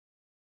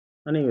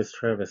My name is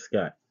Travis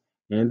Scott,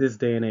 and in this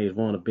day and age,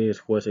 one of the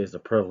biggest questions is the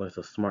prevalence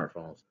of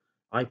smartphones.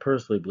 I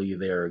personally believe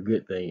they are a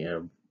good thing and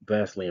have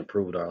vastly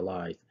improved our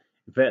lives.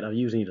 In fact, I'm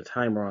using the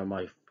timer on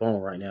my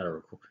phone right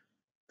now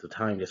to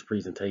time this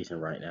presentation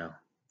right now.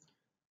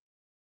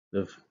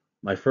 The,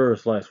 my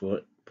first slides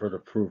will further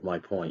prove my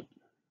point.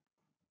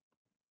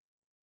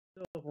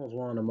 Cell phones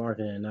were on the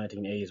market in the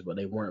 1980s, but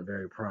they weren't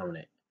very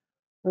prominent.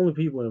 Only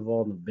people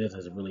involved in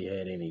business really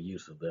had any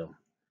use of them.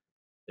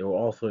 They were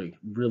also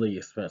really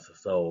expensive,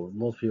 so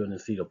most people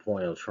didn't see the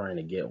point of trying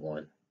to get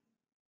one,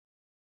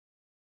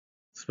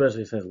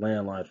 especially since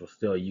landlines were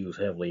still used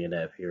heavily in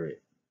that period.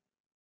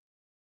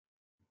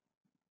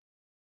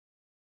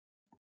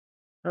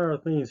 However,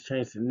 things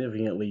changed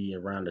significantly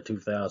around the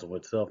 2000s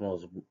when cell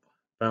phones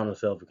found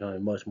themselves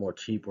becoming much more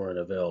cheaper and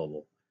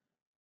available.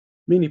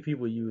 Many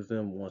people used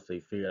them once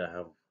they figured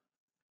out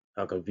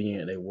how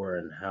convenient they were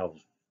and how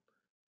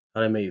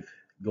they made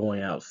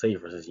going out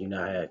safer since you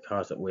now had a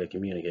constant way of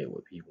communicating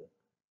with people.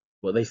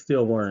 But they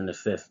still weren't a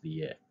necessity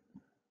yet.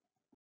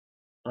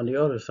 On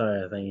the other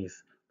side of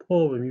things,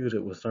 portable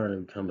music was starting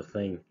to become a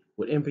thing.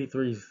 With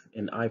MP3s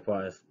and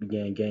iPods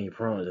began gaining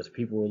prominence as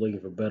people were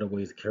looking for better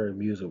ways to carry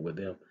music with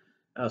them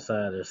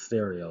outside of their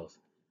stereos.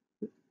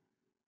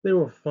 They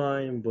were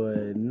fine,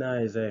 but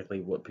not exactly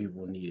what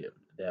people needed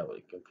that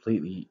would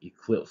completely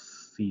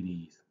eclipse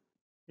CDs.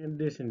 In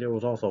addition, there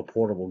was also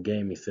portable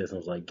gaming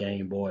systems like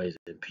Game Boys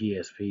and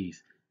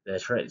PSPs that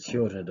attracted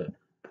children to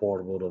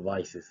portable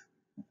devices.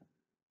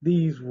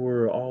 These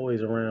were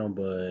always around,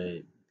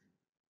 but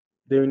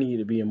there needed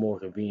to be a more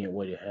convenient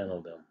way to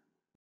handle them.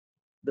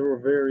 There were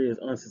various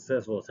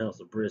unsuccessful attempts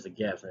to bridge the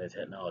gaps in the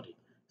technology,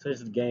 such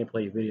as the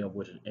gameplay video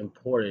which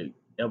imported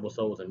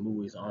episodes and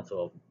movies onto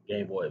a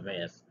Game Boy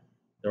Advance.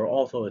 There were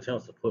also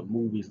attempts to put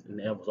movies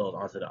and episodes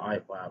onto the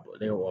iPod, but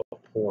they were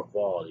of poor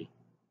quality.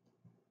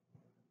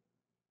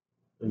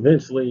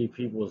 Eventually,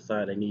 people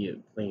decided they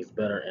needed things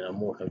better and a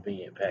more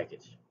convenient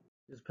package.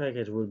 This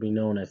package would be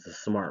known as the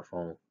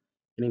smartphone.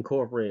 It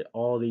incorporated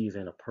all these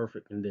in a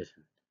perfect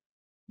condition.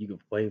 You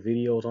could play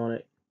videos on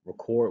it,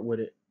 record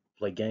with it,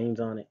 play games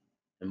on it,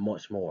 and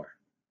much more.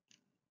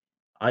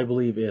 I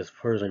believe it has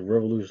personally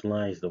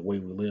revolutionized the way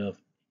we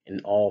live and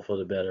all for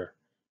the better,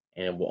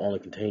 and will only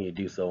continue to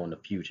do so in the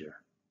future.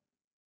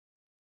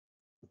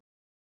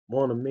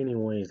 One of the many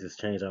ways it's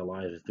changed our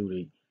lives is through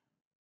the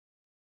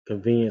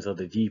convenience of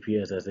the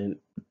GPS that's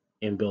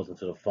inbuilt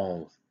into the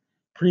phones.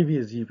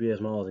 Previous GPS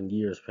models in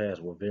years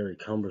past were very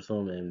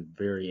cumbersome and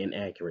very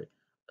inaccurate.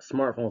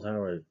 Smartphones,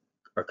 however,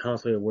 are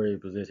constantly aware of your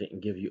position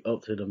and give you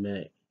up to the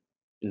minute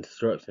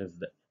instructions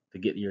to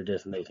get to your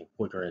destination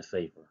quicker and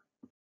safer.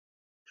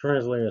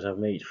 Translators have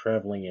made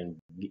traveling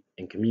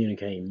and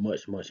communicating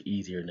much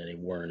easier than they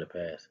were in the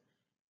past.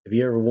 If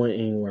you ever went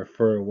anywhere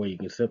further away, you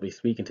can simply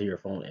speak into your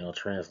phone and it'll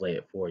translate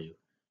it for you.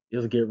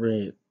 It'll get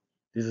rid.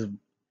 This is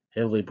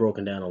heavily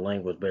broken down the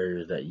language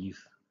barriers that used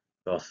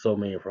to cause so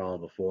many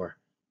problems before,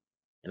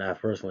 and I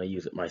personally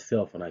use it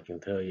myself, and I can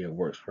tell you it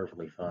works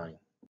perfectly fine.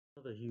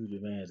 Another huge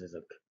advantage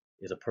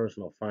is a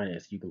personal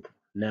finance you can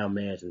now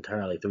manage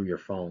entirely through your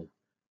phone.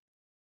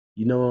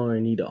 You no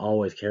longer need to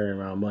always carry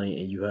around money,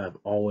 and you're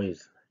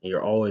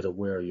always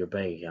aware of your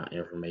bank account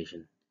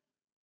information.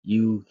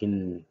 You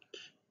can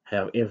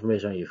have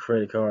information on your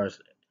credit cards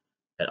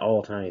at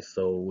all times,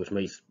 so which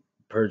makes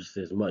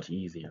purchases much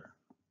easier.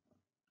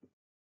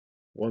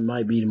 What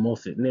might be the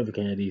most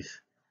significant of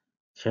these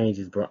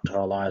changes brought to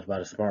our lives by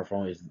the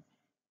smartphone is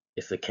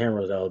it's the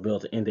cameras that was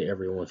built into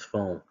everyone's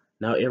phone.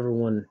 Now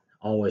everyone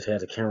always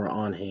has a camera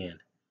on hand.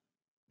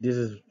 This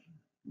is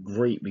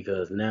great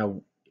because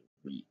now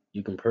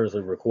you can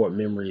personally record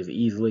memories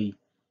easily,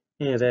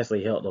 and it's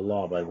actually helped the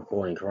law by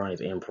recording crimes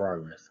in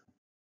progress.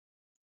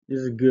 This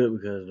is good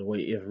because the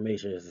way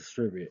information is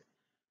distributed.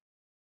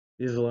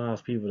 This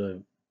allows people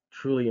to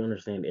truly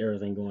understand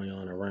everything going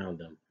on around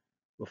them.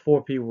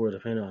 Before, people were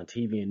dependent on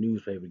TV and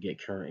newspaper to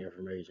get current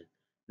information.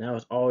 Now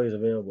it's always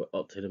available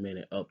up to the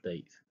minute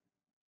updates.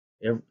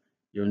 Every,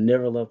 you're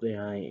never left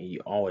behind and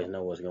you always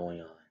know what's going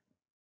on.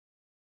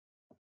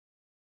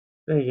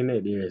 Thinking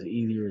that there is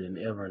easier than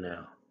ever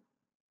now.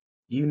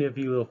 Even if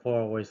you live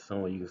far away from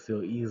someone, you can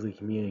still easily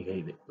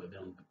communicate with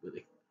them with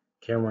a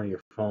camera on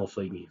your phone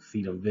so you can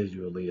see them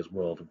visually as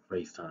well through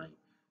FaceTime.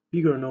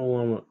 People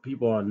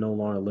are no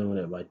longer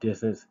limited by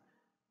distance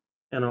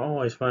and are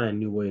always finding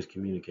new ways to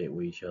communicate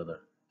with each other,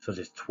 such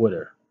as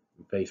Twitter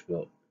and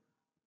Facebook.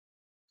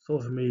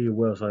 Social media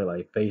websites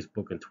like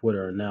Facebook and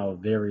Twitter are now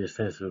very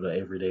essential to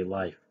everyday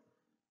life.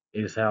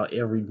 It is how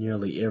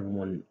nearly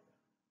everyone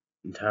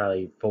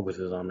entirely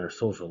focuses on their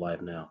social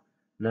life now.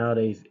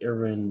 Nowadays,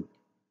 everyone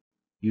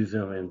uses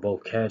them in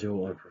both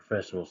casual and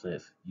professional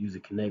sense. Use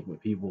it to connect with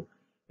people,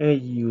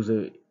 and you use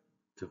it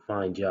to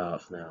find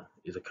jobs now.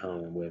 Is a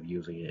common way of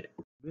using it.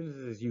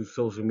 Businesses use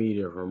social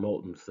media to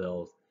promote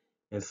themselves,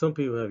 and some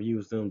people have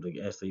used them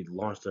to actually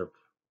launch their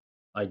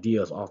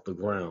ideas off the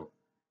ground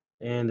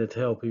and to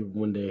tell people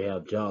when they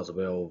have jobs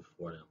available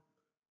for them,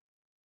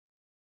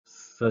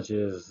 such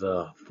as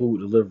food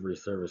delivery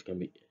service can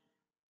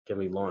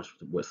be launched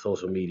with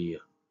social media.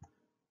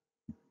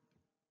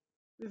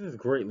 This has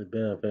greatly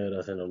benefited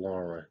us in the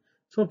long run.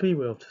 Some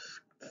people have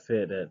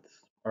said that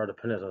our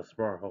dependence on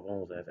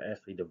smartphones has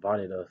actually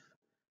divided us,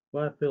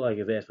 but I feel like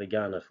it's actually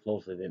gotten us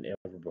closer than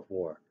ever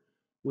before.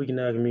 We can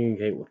now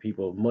communicate with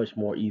people much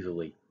more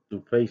easily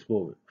through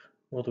Facebook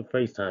or through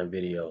FaceTime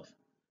videos.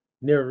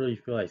 Never really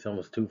feel like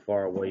someone's too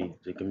far away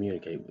to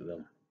communicate with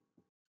them.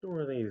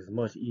 Storing things is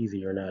much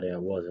easier now than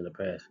it was in the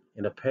past.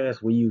 In the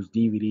past, we used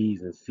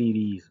DVDs and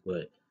CDs,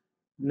 but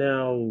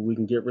now we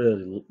can get rid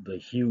of the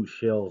huge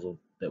shelves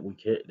that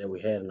we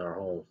had in our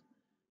homes.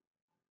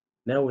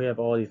 Now we have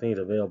all these things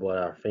available at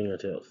our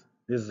fingertips.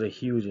 This is a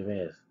huge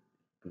advance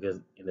because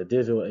in the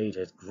digital age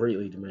has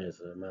greatly diminished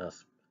the amount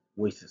of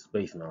wasted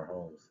space in our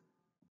homes.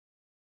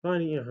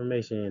 Finding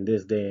information in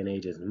this day and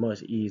age is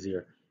much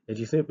easier as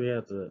you simply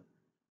have to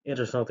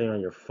enter something on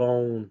your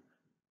phone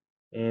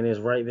and it's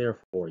right there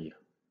for you.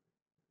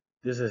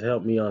 This has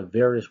helped me on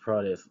various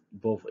projects,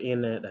 both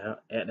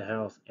at the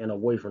house and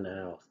away from the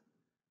house.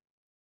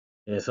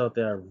 And it's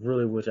something I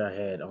really wish I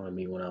had on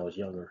me when I was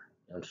younger.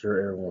 I'm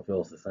sure everyone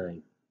feels the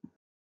same.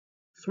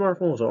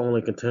 Smartphones are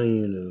only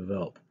continuing to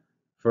develop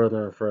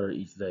further and further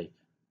each day.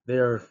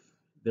 There,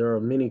 there are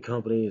many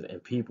companies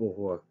and people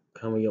who are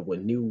coming up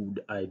with new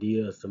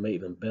ideas to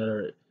make them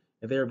better,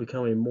 and they are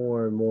becoming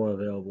more and more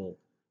available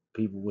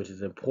to people, which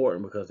is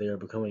important because they are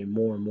becoming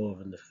more and more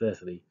of a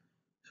necessity,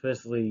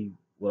 especially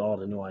with all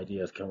the new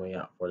ideas coming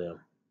out for them.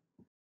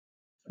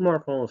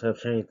 Smartphones have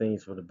changed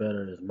things for the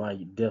better, is my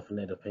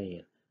definite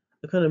opinion.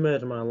 I couldn't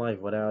imagine my life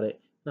without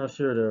it, and I'm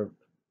sure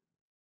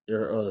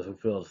there are others who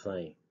feel the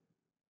same.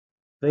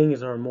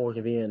 Things are more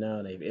convenient now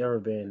than they've ever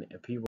been,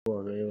 and people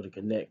are able to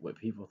connect with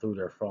people through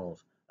their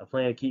phones. I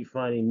plan to keep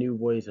finding new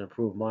ways to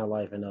improve my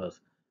life and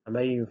us. I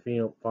may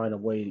even find a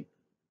way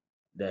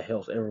that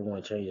helps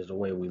everyone change the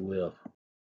way we live.